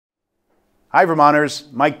Hi Vermonters,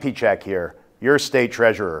 Mike Pieciak here, your state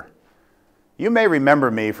treasurer. You may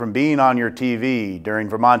remember me from being on your TV during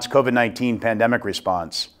Vermont's COVID-19 pandemic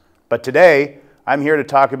response, but today I'm here to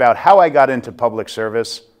talk about how I got into public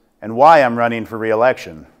service and why I'm running for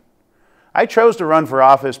re-election. I chose to run for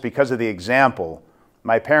office because of the example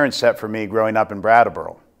my parents set for me growing up in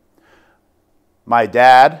Brattleboro. My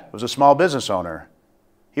dad was a small business owner.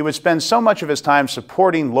 He would spend so much of his time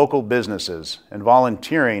supporting local businesses and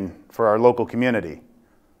volunteering for our local community.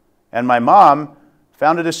 And my mom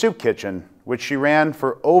founded a soup kitchen, which she ran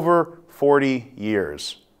for over 40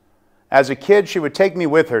 years. As a kid, she would take me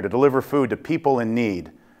with her to deliver food to people in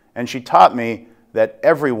need, and she taught me that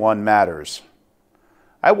everyone matters.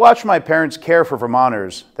 I watched my parents care for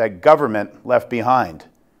Vermonters that government left behind,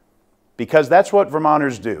 because that's what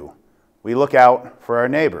Vermonters do. We look out for our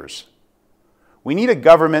neighbors. We need a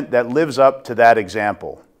government that lives up to that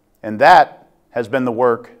example, and that has been the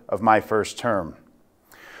work of my first term.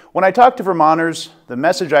 When I talk to Vermonters, the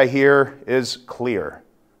message I hear is clear.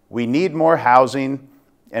 We need more housing,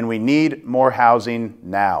 and we need more housing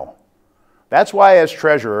now. That's why, as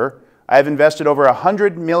treasurer, I have invested over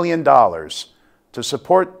 $100 million to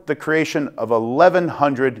support the creation of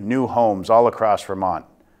 1,100 new homes all across Vermont.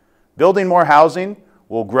 Building more housing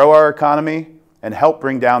will grow our economy and help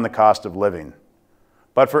bring down the cost of living.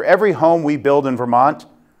 But for every home we build in Vermont,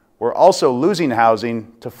 we're also losing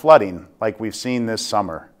housing to flooding like we've seen this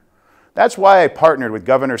summer. That's why I partnered with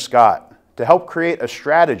Governor Scott to help create a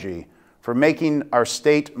strategy for making our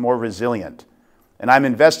state more resilient. And I'm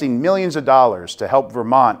investing millions of dollars to help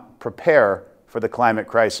Vermont prepare for the climate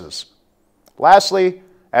crisis. Lastly,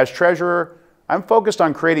 as treasurer, I'm focused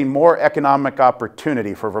on creating more economic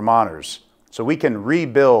opportunity for Vermonters so we can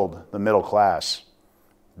rebuild the middle class.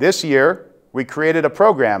 This year, we created a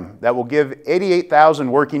program that will give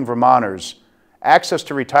 88,000 working Vermonters access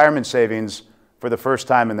to retirement savings for the first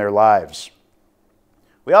time in their lives.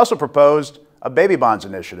 We also proposed a baby bonds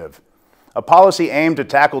initiative, a policy aimed to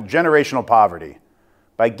tackle generational poverty.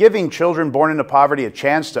 By giving children born into poverty a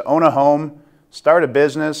chance to own a home, start a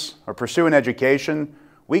business, or pursue an education,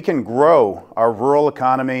 we can grow our rural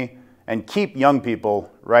economy and keep young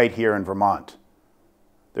people right here in Vermont.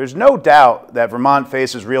 There's no doubt that Vermont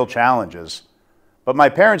faces real challenges, but my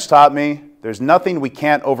parents taught me there's nothing we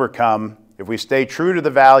can't overcome if we stay true to the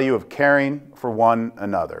value of caring for one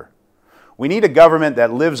another. We need a government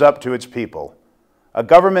that lives up to its people, a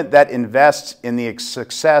government that invests in the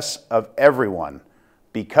success of everyone,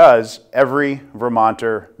 because every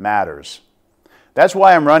Vermonter matters. That's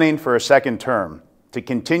why I'm running for a second term, to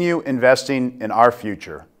continue investing in our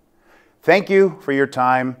future. Thank you for your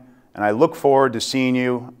time, and I look forward to seeing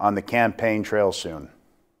you on the campaign trail soon.